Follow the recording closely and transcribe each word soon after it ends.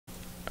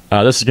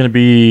This is going to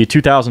be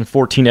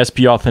 2014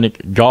 SP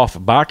Authentic Golf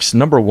Box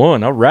number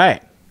 1. All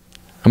right.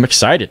 I'm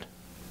excited.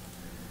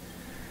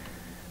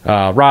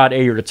 Rod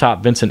A, you're at the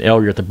top. Vincent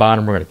L, you're at the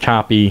bottom. We're going to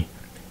copy,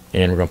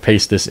 and we're going to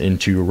paste this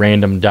into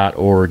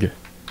random.org.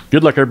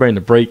 Good luck, everybody, in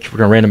the break. We're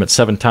going to random it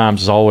 7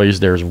 times. As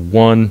always, there's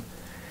 1,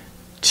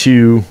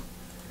 2,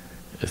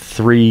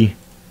 3,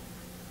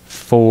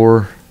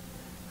 4,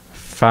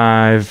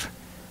 5,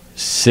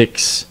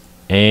 6,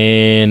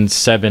 and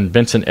 7.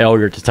 Vincent L,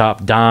 you're at the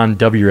top. Don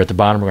W, you're at the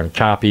bottom. We're going to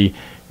copy,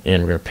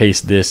 and we're going to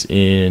paste this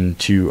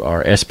into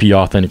our SP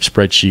Authentic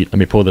spreadsheet. Let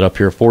me pull that up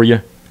here for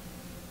you.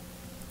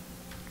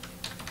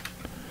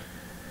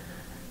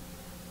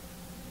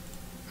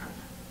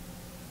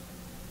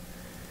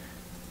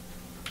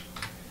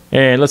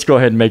 And let's go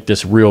ahead and make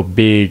this real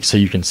big so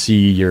you can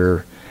see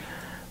your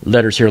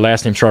letters here.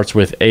 Last name starts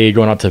with A,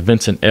 going out to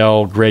Vincent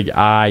L, Greg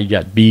I, you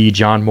got B,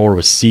 John Moore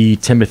with C,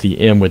 Timothy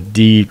M with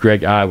D,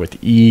 Greg I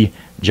with E,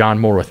 John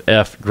Moore with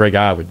F, Greg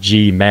I with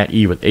G, Matt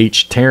E with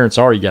H, Terrence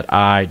R, you got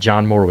I,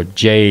 John Moore with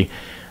J,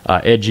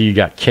 Ed G, you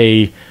got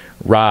K,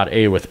 Rod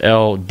A with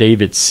L,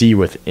 David C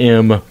with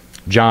M,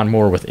 John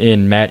Moore with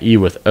N, Matt E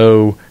with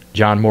O,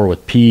 John Moore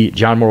with P,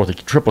 John Moore with a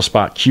triple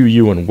spot Q,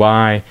 U, and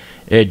Y,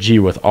 Ed G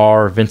with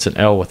R, Vincent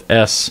L with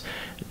S,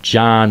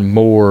 John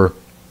Moore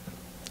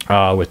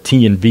with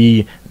T and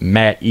V,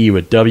 Matt E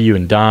with W,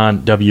 and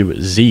Don W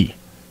with Z.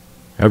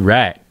 All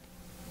right.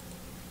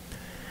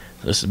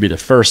 This will be the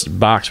first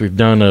box we've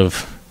done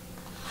of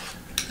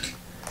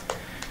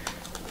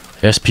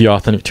SP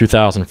Authentic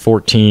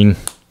 2014.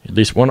 At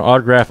least one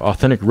autograph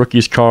Authentic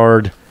Rookies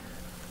card.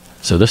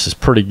 So this is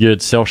pretty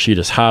good. Sell sheet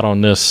is hot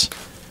on this.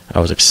 I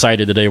was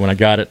excited today when I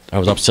got it. I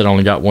was upset I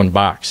only got 1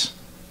 box.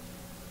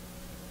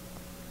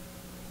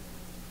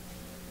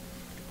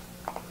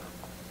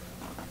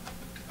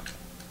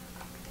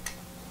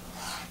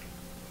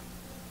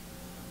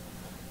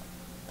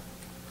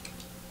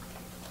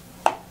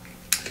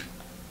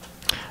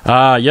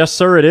 Yes,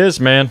 sir, it is,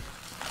 man.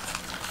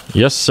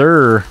 Yes,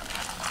 sir.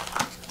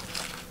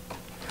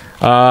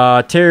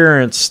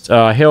 Terrence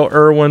Hale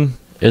Irwin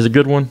is a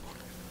good one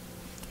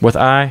with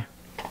I.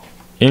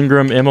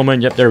 Ingram,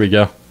 Immelman. Yep, there we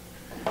go.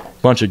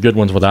 Bunch of good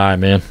ones with I,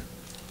 man.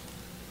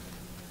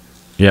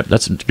 Yep,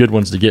 that's some good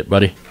ones to get,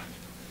 buddy.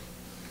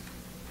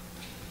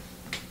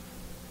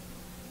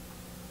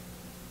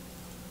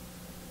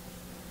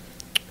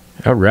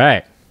 All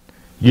right.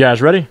 You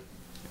guys ready?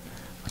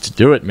 Let's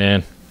do it,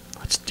 man.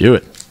 Let's do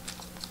it.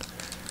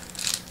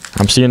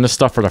 I'm seeing this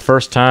stuff for the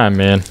first time,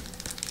 man.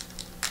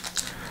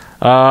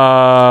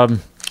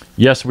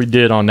 Yes, we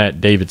did on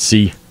that David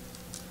C.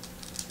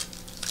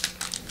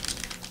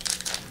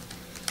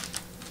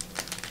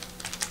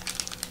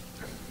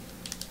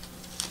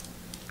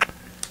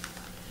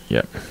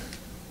 Yep.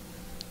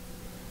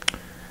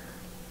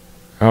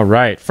 All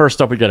right.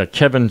 First up, we got a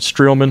Kevin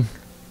Streelman.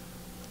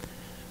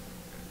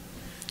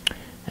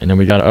 And then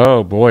we got,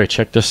 oh boy,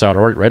 check this out.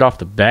 Right off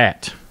the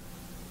bat.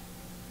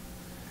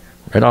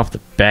 Right off the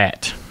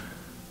bat.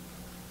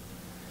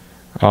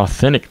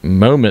 Authentic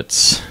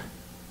Moments.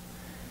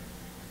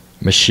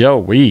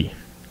 Michelle Wee.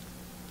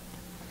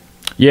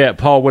 Yeah,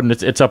 Paul Wooden,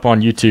 it's up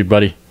on YouTube,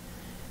 buddy.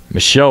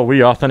 Michelle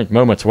Wee, Authentic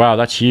Moments. Wow,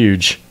 that's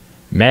huge.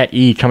 Matt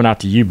E coming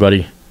out to you,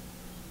 buddy.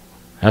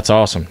 That's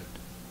awesome.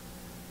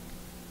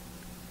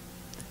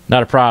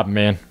 Not a problem,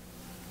 man.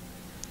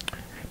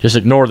 Just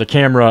ignore the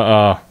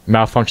camera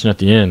malfunction at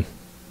the end.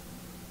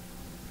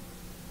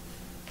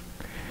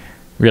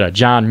 We got a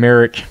John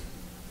Merrick.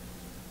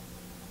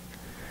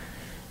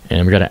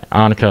 And we got an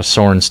Annika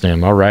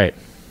Sorenstam. All right.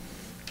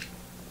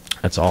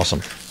 That's awesome.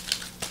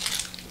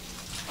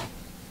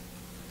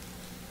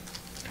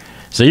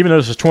 So even though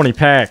this is 20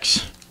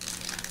 packs,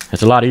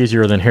 it's a lot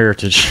easier than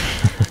Heritage.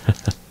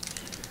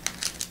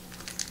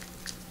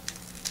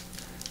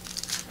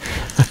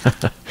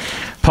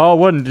 Paul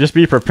wouldn't just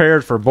be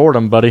prepared for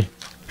boredom, buddy.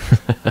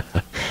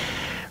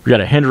 We got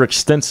a Hendrik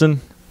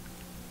Stenson.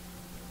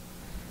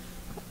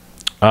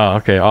 Oh,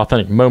 okay.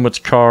 Authentic Moments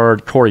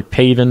card. Corey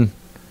Pavin.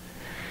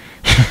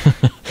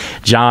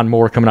 John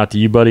Moore coming out to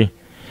you, buddy. And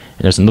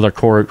there's another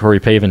Corey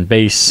Pavin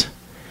base.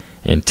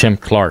 And Tim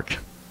Clark.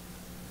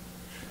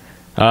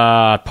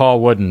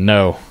 Paul Wooden,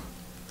 no.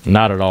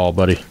 Not at all,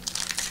 buddy.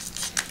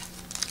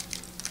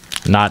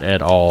 Not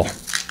at all.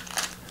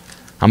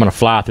 I'm going to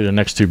fly through the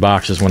next 2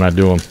 boxes when I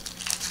do them.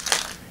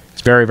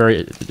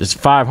 It's it's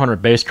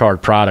 500 base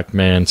card product,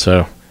 man,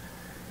 so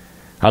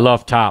I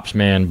love Topps,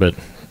 man, but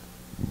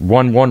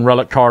one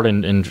relic card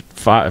in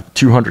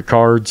 200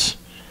 cards.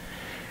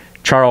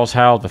 Charles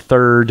Howell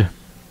III.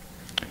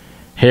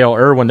 Hale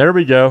Irwin. There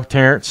we go,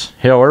 Terrence.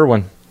 Hale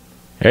Irwin.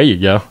 There you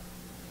go.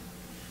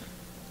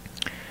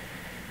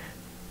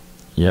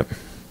 Yep.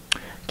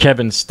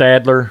 Kevin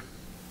Stadler.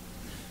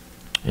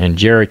 And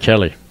Jerry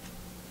Kelly.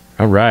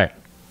 All right.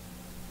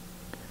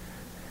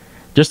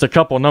 Just a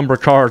couple number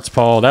cards,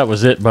 Paul. That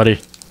was it, buddy.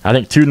 I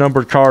think 2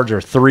 numbered cards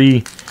or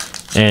 3.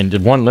 And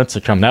 1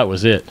 Lincecum. That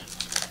was it.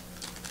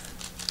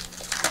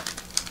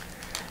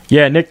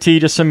 Yeah, Nick T,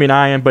 just send me an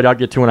IM, but I'll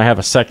get to when I have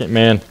a second,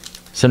 man.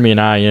 Send me an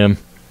IM.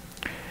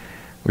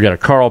 We got a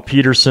Carl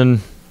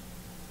Peterson.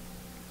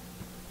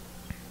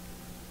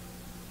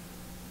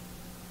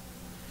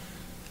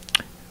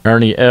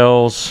 Ernie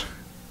Els.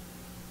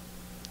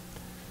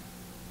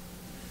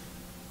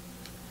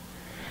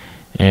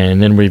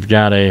 And then we've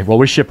got a, well,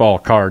 we ship all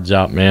cards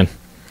out, man.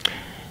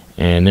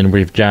 And then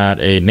we've got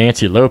a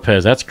Nancy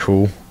Lopez. That's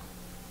cool.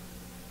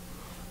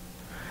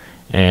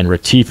 And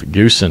Retief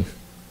Goosen.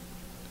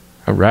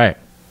 All right.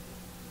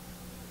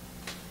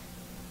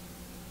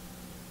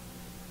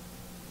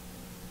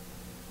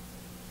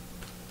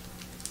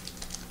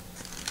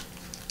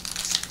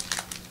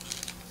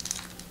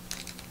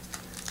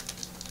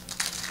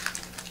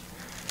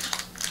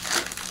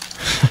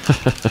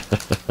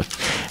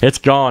 It's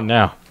gone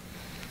now.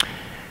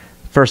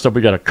 First up,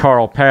 we got a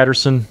Carl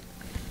Patterson,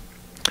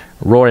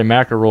 Roy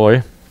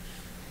McIlroy,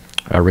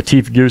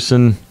 Retief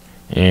Goosen,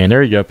 and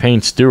there you go,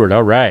 Payne Stewart.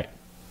 All right.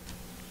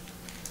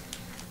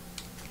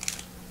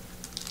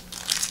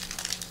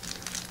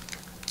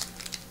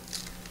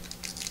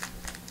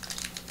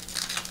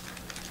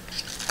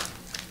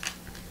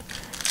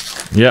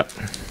 Yep.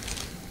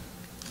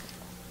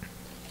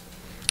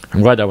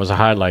 I'm glad that was a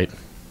highlight.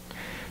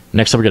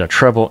 Next up, we got a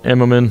Trevor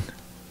Immelman,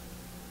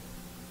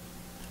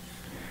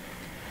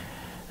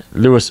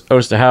 Louis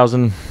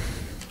Osterhausen,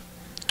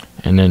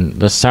 and then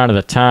the Sign of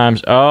the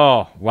Times.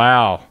 Oh,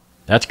 wow.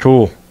 That's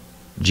cool.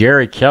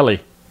 Jerry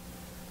Kelly.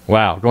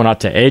 Wow. Going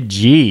out to Ed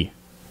G.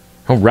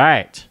 All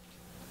right.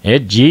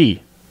 Ed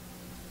G.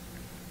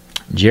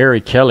 Jerry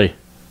Kelly.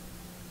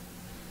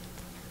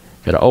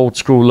 Got an old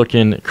school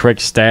looking Craig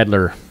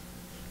Stadler.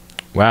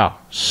 Wow.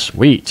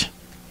 Sweet.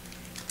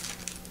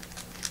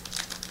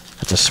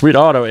 That's a sweet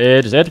auto,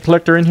 Ed. Is Ed the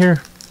collector in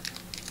here?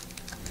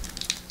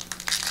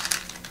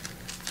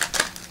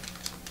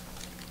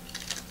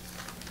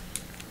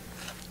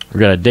 We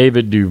got a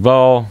David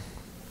Duval,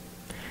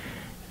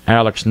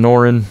 Alex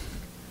Noren,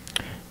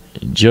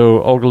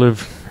 Joe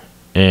Ogilvie,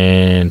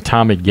 and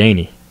Tommy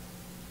Gainey.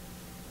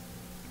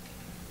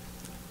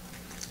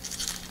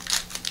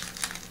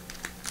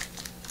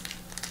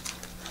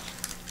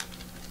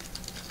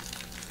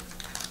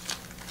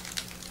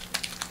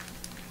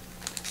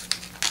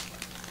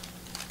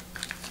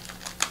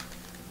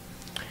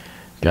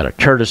 Got a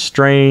Curtis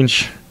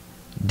Strange,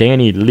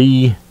 Danny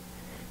Lee,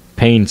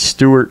 Payne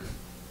Stewart,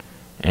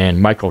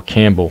 and Michael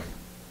Campbell.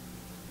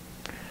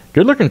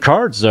 Good looking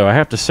cards, though. I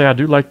have to say, I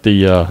do like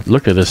the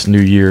look of this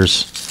new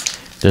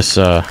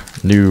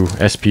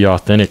SP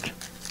Authentic.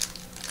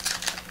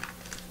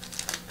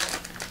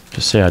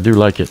 Just say I do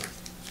like it.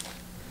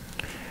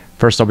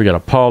 First up, we got a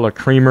Paula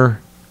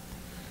Creamer.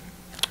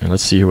 And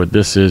let's see what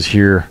this is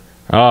here.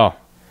 Oh,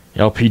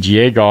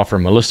 LPGA golfer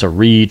Melissa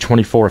Reed,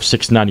 24 of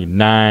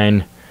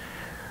 699.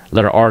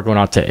 Letter R going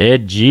out to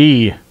Ed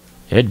G.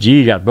 Ed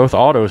G got both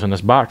autos in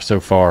this box so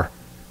far.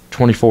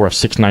 24 of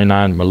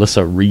 699,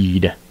 Melissa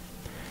Reed.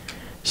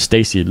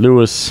 Stacy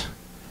Lewis.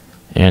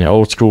 And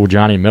old school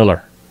Johnny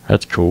Miller.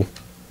 That's cool.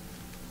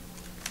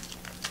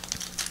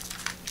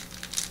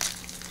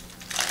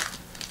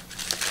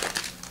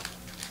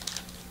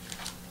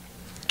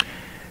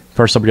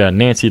 First up, we got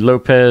Nancy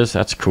Lopez.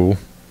 That's cool.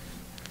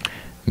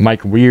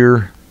 Mike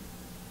Weir.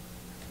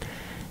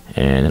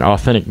 And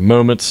Authentic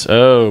Moments.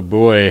 Oh,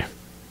 boy.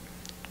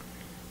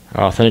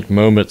 Authentic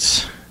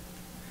Moments.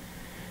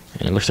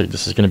 And it looks like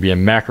this is going to be a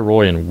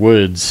McIlroy and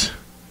Woods.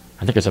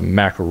 I think it's a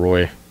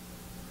McIlroy.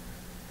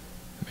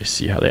 Let me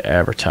see how they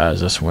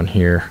advertise this one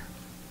here.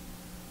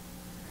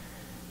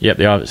 Yep,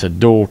 it's a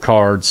dual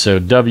card. So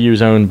W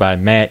is owned by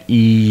Matt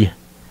E.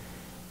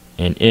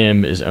 And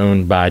M is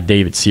owned by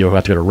David C. I'll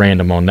have to go to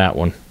random on that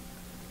one.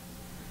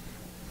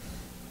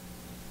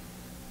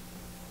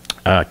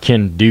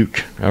 Ken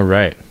Duke. All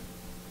right.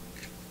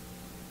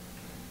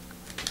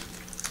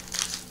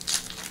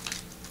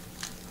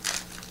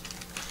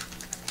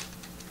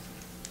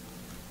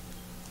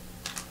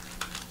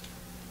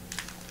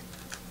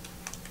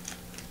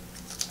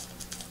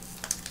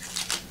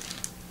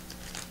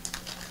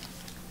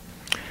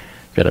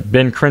 Got a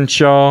Ben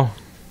Crenshaw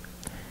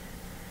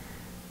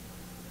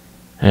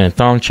and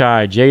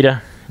Thongchai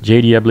Jada.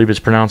 JD, I believe it's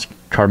pronounced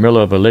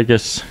Carmelo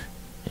Villegas,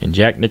 and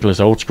Jack Nicklaus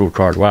old school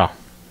card. Wow.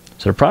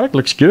 So the product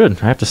looks good.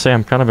 I have to say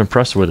I'm kind of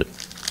impressed with it.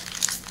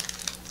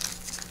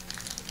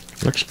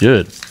 Looks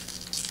good.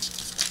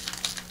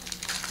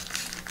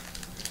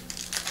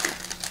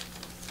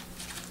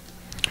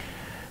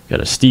 Got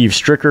a Steve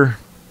Stricker,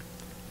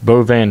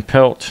 Bo Van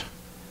Pelt,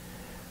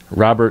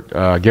 Robert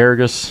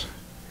Garrigus,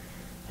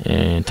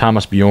 and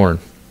Thomas Bjorn.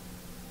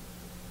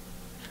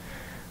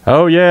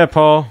 Oh yeah,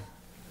 Paul.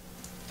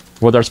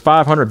 Well, there's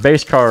 500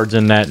 base cards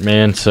in that,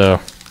 man, so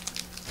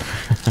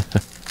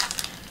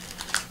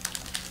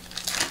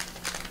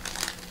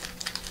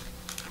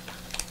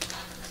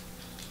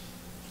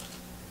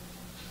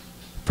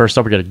first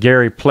up, we got a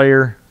Gary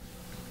Player,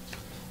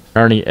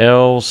 Ernie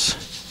Els,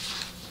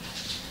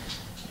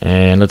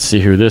 and let's see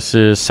who this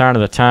is. Sign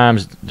of the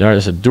Times.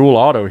 There's a dual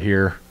auto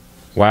here.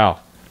 Wow.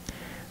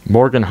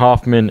 Morgan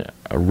Hoffman,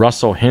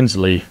 Russell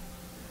Hensley.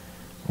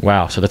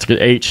 Wow, so that's a good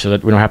H, so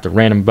that we don't have to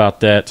random about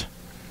that.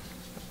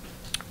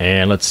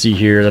 And let's see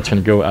here. That's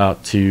going to go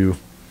out to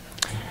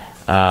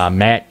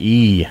Matt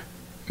E.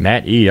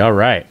 Matt E. All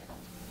right.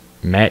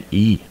 Matt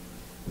E.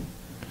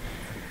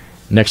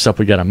 Next up,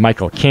 we got a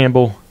Michael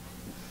Campbell.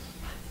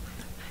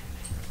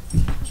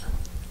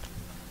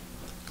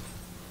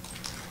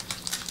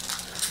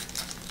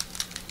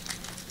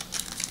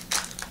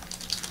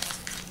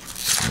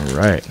 All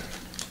right.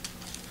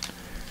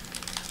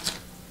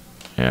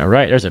 All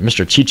right. There's a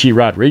Mr. Chichi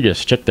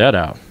Rodriguez. Check that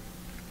out.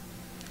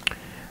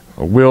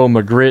 A Will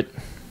McGritt.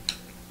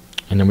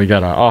 And then we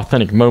got an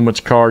Authentic Moments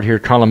card here.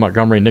 Colin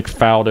Montgomery, Nick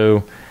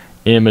Faldo.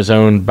 M is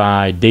owned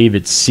by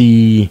David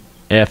C.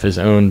 F is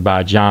owned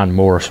by John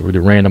Moore. So we'll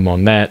do random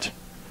on that.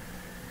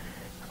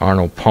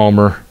 Arnold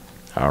Palmer.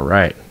 All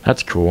right.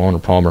 That's cool,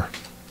 Arnold Palmer.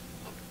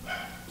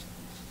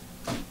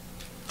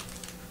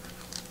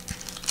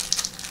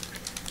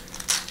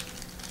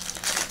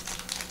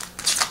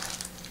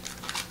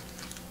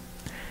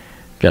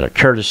 Got a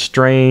Curtis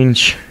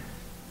Strange.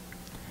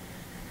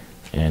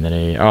 And then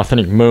a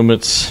Authentic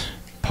Moments,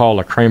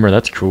 Paula Kramer.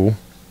 That's cool.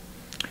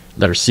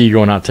 Letter C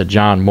going out to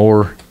John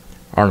Moore,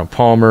 Arnold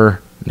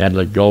Palmer,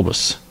 Natalie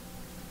Gulbis.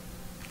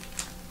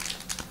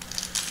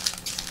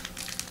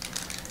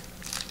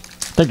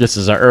 I think this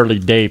is our early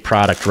day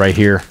product right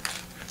here.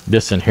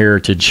 This and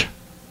Heritage.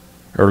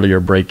 Earlier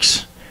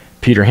breaks.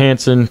 Peter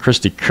Hansen,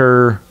 Christy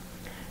Kerr,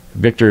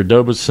 Victor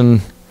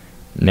Dobson,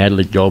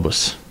 Natalie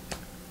Gulbis.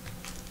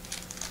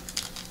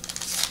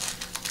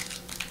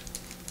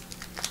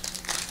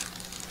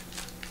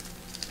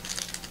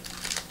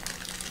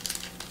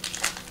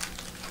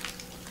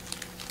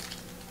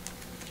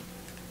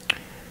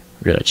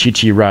 We got a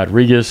Chichi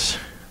Rodriguez.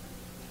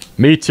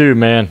 Me too,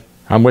 man.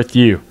 I'm with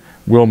you.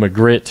 Will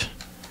McGritt,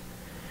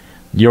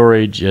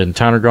 Yorage and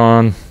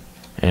Tannergon,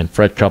 and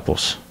Fred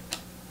Couples.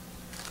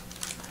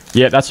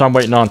 Yeah, that's what I'm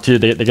waiting on too.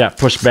 They got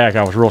pushed back.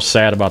 I was real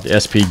sad about the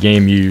SP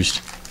game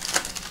used.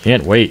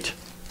 Can't wait.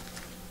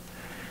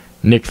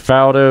 Nick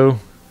Faldo,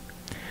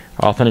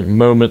 Authentic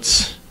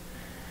Moments.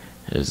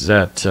 Is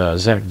that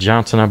Zach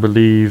Johnson, I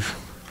believe?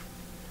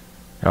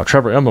 Oh,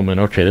 Trevor Immelman.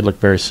 Okay, they look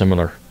very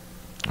similar.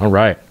 All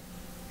right.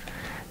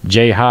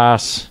 Jay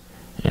Haas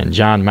and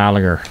John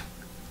Mallinger.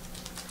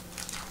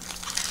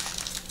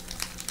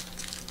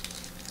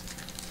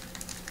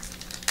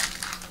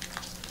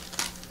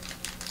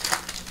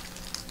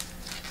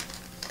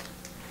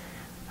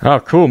 Oh,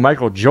 cool.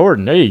 Michael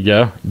Jordan. There you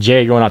go.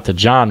 Jay going out to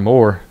John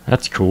Moore.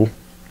 That's cool.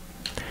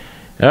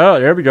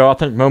 Oh, there we go.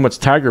 Authentic Moments,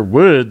 Tiger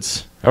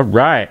Woods. All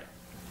right.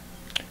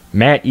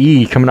 Matt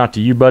E. coming out to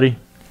you, buddy.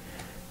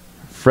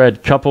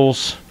 Fred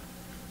Couples.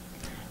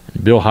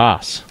 And Bill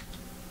Haas.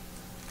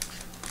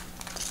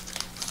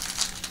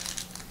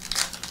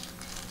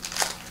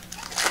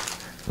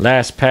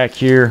 Last pack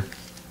here.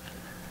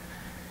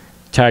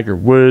 Tiger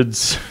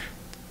Woods.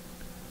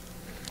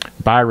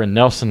 Byron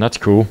Nelson. That's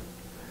cool.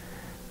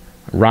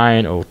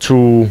 Ryan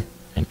O'Toole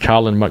and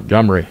Colin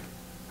Montgomery.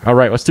 All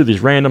right, let's do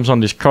these randoms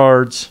on these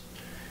cards.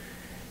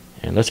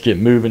 And let's get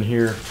moving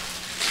here.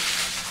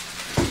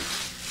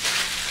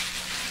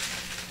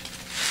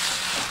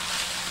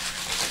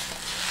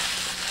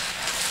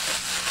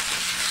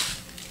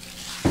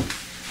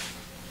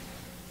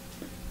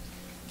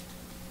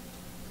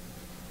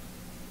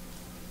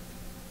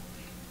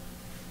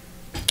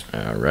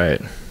 All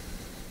right.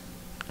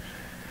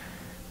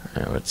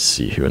 Now let's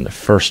see who in the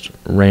first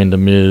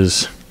random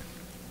is.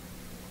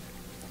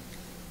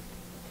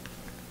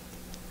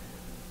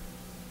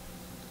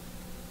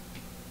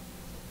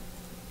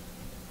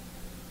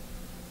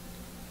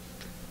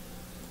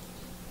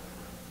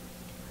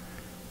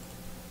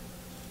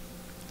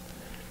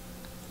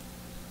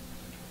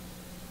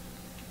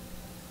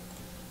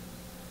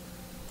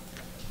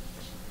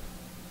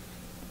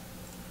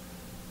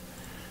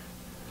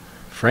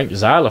 Frank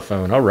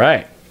Xylophone. All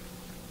right.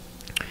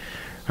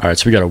 All right,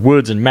 so we got a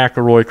Woods and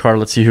McElroy card.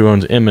 Let's see who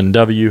owns M and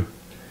W.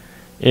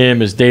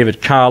 M is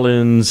David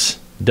Collins.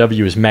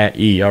 W is Matt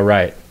E. All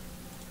right.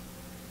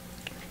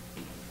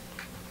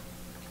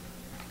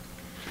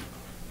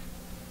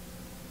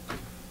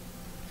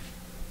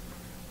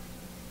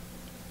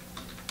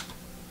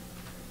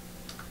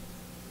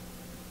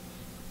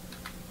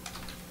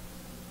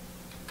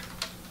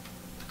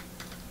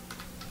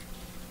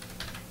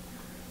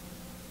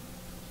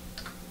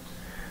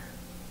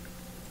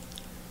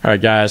 All right,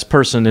 guys.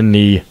 Person in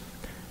the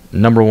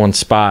 #1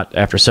 spot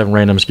after 7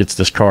 randoms gets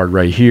this card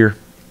right here.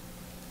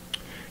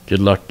 Good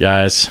luck,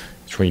 guys.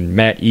 Between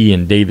Matt E.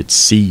 and David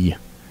C.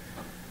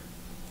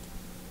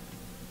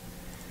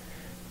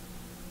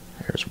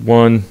 There's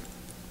 1,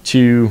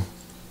 2,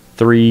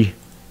 3,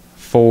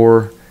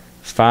 4,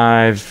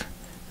 5,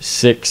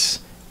 6,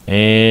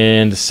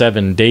 and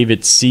 7.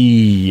 David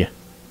C.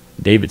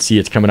 David C.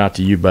 It's coming out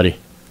to you, buddy.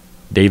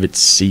 David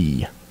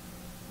C.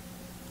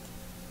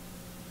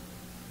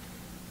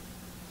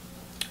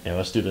 And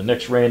let's do the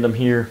next random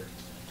here.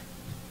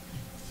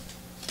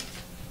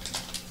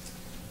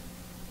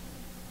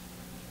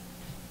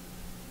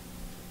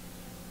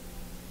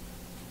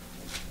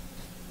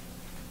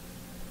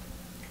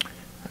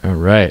 All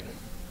right.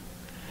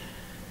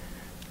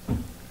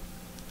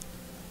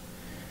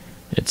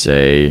 It's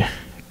a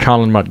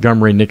Colin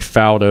Montgomery, Nick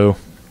Faldo.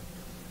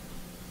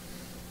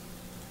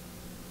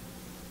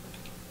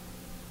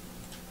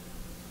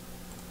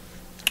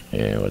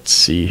 And let's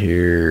see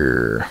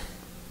here.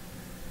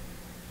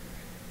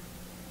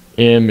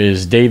 M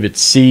is David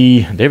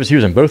C. David C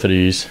was in both of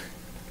these.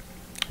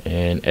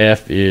 And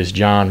F is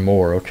John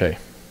Moore. Okay.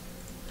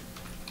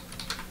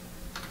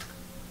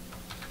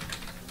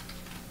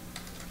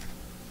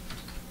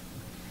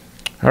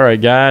 All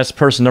right, guys.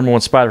 Person number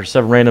 1 spot for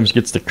 7 randoms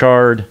gets the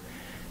card.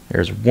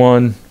 There's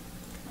 1,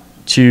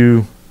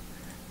 2,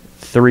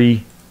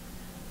 3,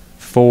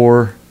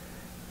 4,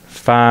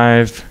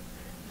 5,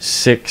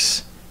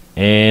 6,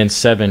 and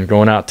 7.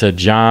 Going out to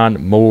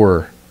John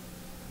Moore.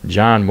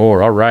 John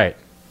Moore. All right.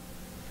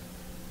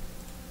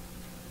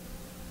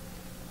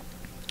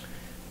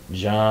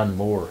 John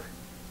Moore.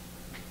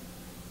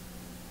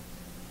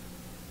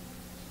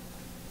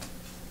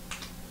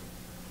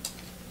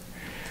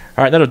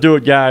 All right, that'll do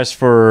it, guys,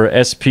 for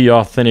SP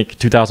Authentic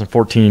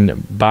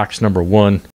 2014 box number 1.